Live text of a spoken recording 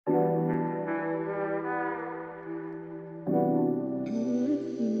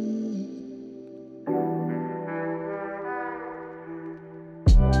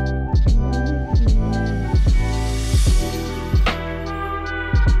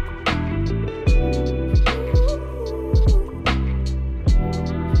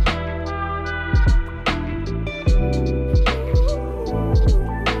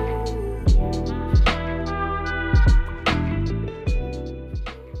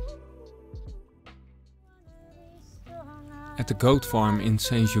At the goat farm in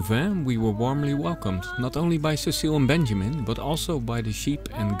Saint Juvin, we were warmly welcomed, not only by Cecile and Benjamin, but also by the sheep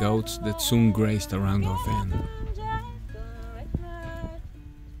and goats that soon grazed around our van.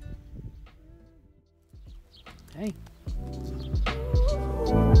 Hey.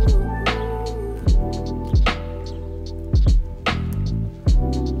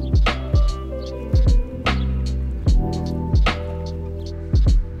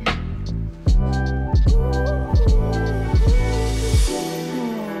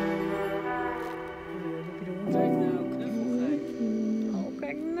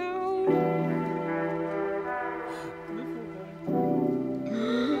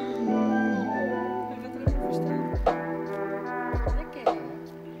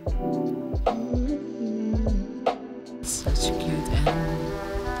 Such a cute animal.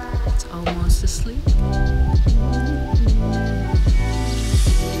 It's almost asleep.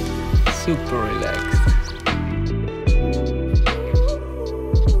 Super relaxed.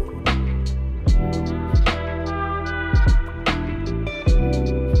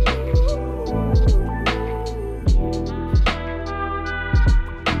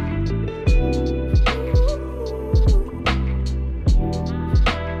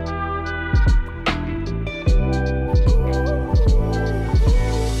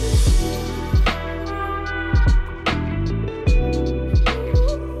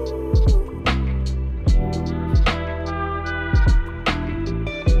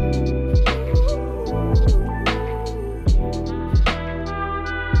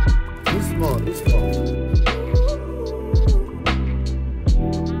 Doucement.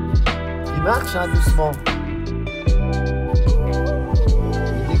 Il marche, hein, doucement.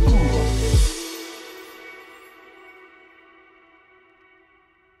 Il découvre.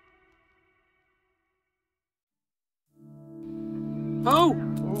 Oh!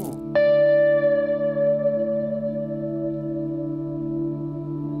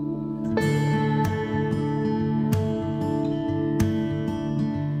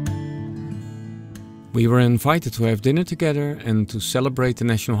 We were invited to have dinner together and to celebrate the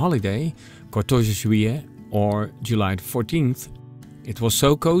national holiday, 14 Juillet, or July the 14th. It was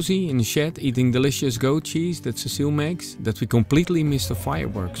so cozy in the shed eating delicious goat cheese that Cecile makes that we completely missed the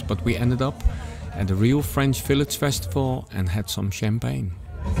fireworks, but we ended up at the real French Village Festival and had some champagne.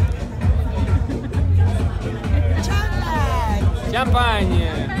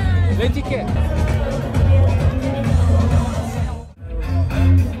 Champagne! L'étiquette!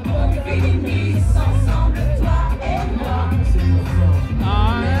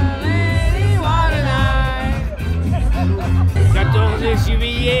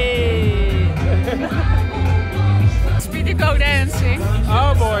 Speedy go dancing.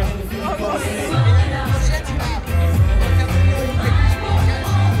 Oh boy.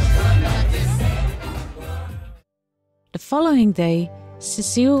 The following day,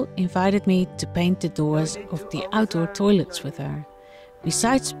 Cecile invited me to paint the doors of the outdoor toilets with her.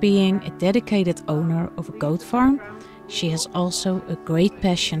 Besides being a dedicated owner of a goat farm, she has also a great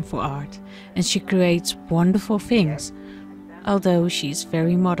passion for art and she creates wonderful things, although she is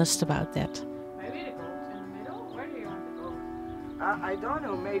very modest about that. Maybe the goats in the middle? Where do you want the goats? I don't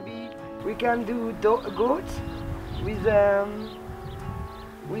know, maybe we can do goats with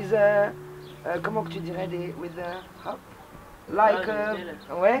comment tu dirais with hop, like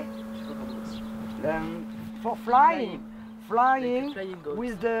ouais, for flying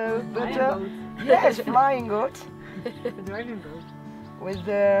with the butter. Yes, flying goat. Dragon goat. With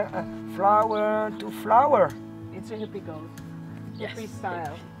the flower to flower. It's a hippie goat. Hippie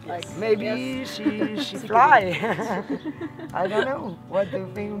style. Like Maybe she fly. I don't know what to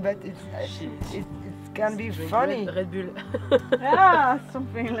think, but it can be funny. Red Bull. yeah,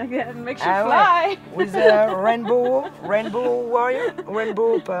 something like that. It makes you fly. With a rainbow warrior,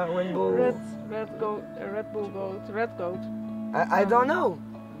 rainbow. Red goat, Red Bull goat, red goat. I don't know.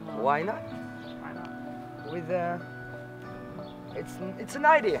 No. Why not? Why not? With it's an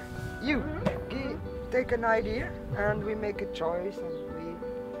idea. You take an idea and we make a choice and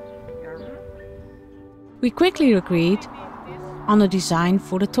We quickly agreed on a design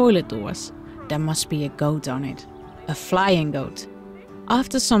for the toilet doors. There must be a goat on it, a flying goat.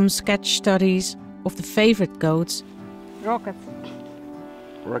 After some sketch studies of the favorite goats, Rocket.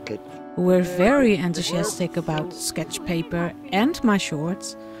 who were very enthusiastic about sketch paper and my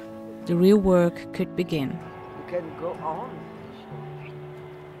shorts, the real work could begin. You can go on.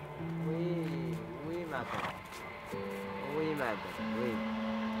 Oui, madame. Oui, madame. Oui.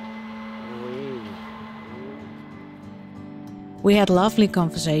 We had lovely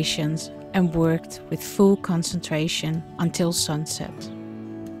conversations and worked with full concentration until sunset.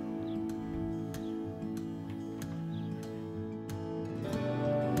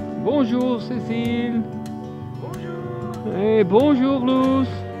 Bonjour Cécile. Bonjour. Hey, bonjour Luz.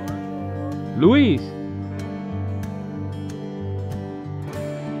 Louise.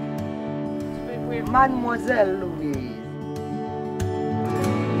 Speak with Mademoiselle Louise.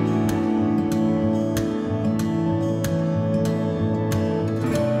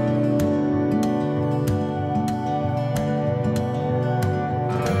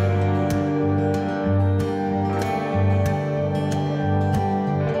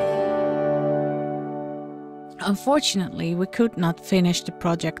 Unfortunately, we could not finish the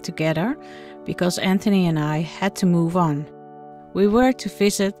project together because Anthony and I had to move on. We were to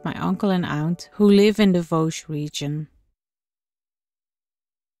visit my uncle and aunt who live in the Vosges region.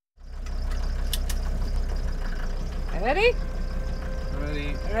 Ready?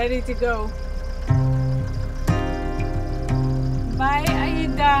 Ready. Ready to go. Bye,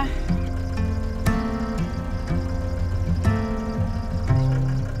 Aida.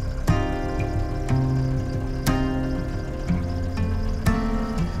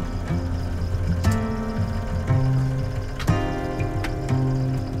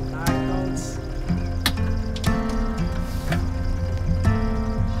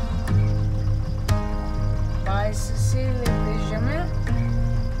 Bye, Cécile and Benjamin.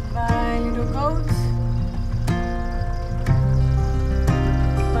 Bye, little goat.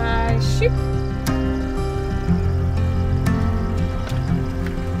 Bye, sheep.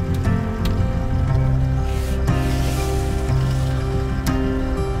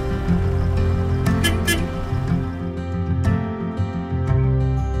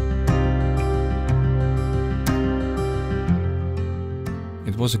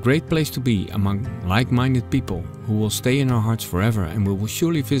 It was a great place to be among like-minded people who will stay in our hearts forever and we will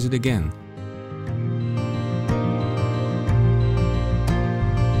surely visit again.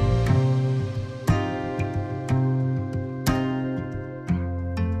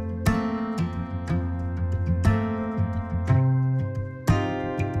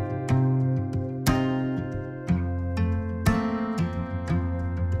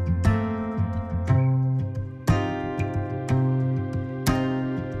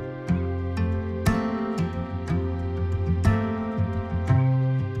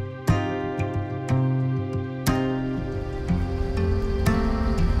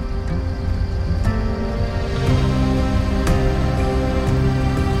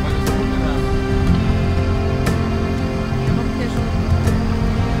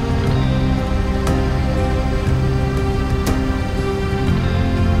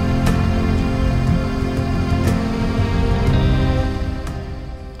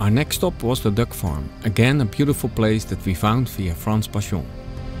 Our next stop was the duck farm, again a beautiful place that we found via France Passion.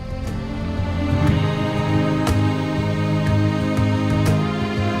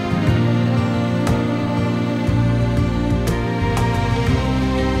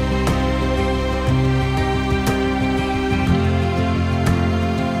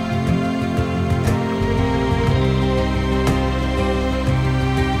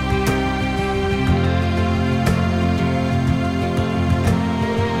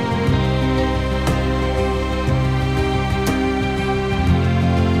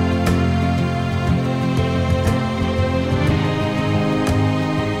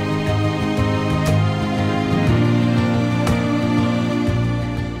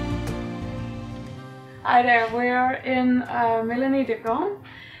 Hi there, we are in Melanie de Gand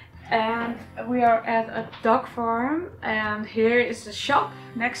and we are at a dog farm, and here is the shop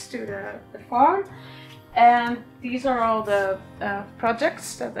next to the farm, and these are all the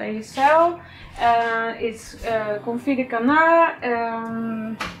products that they sell. It's confit de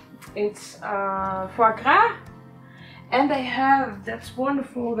canard, it's foie gras, and they have, that's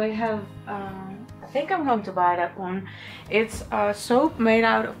wonderful, they have I think I'm going to buy that one. It's soap made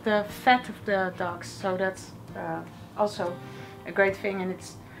out of the fat of the dogs, so that's also a great thing. And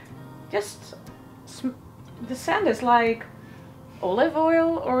it's just, the scent is like olive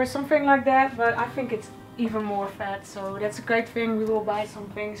oil or something like that, but I think it's even more fat, so that's a great thing. We will buy some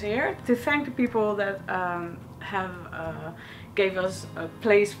things here to thank the people that gave us a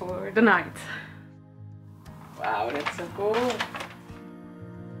place for the night. Wow, that's so cool.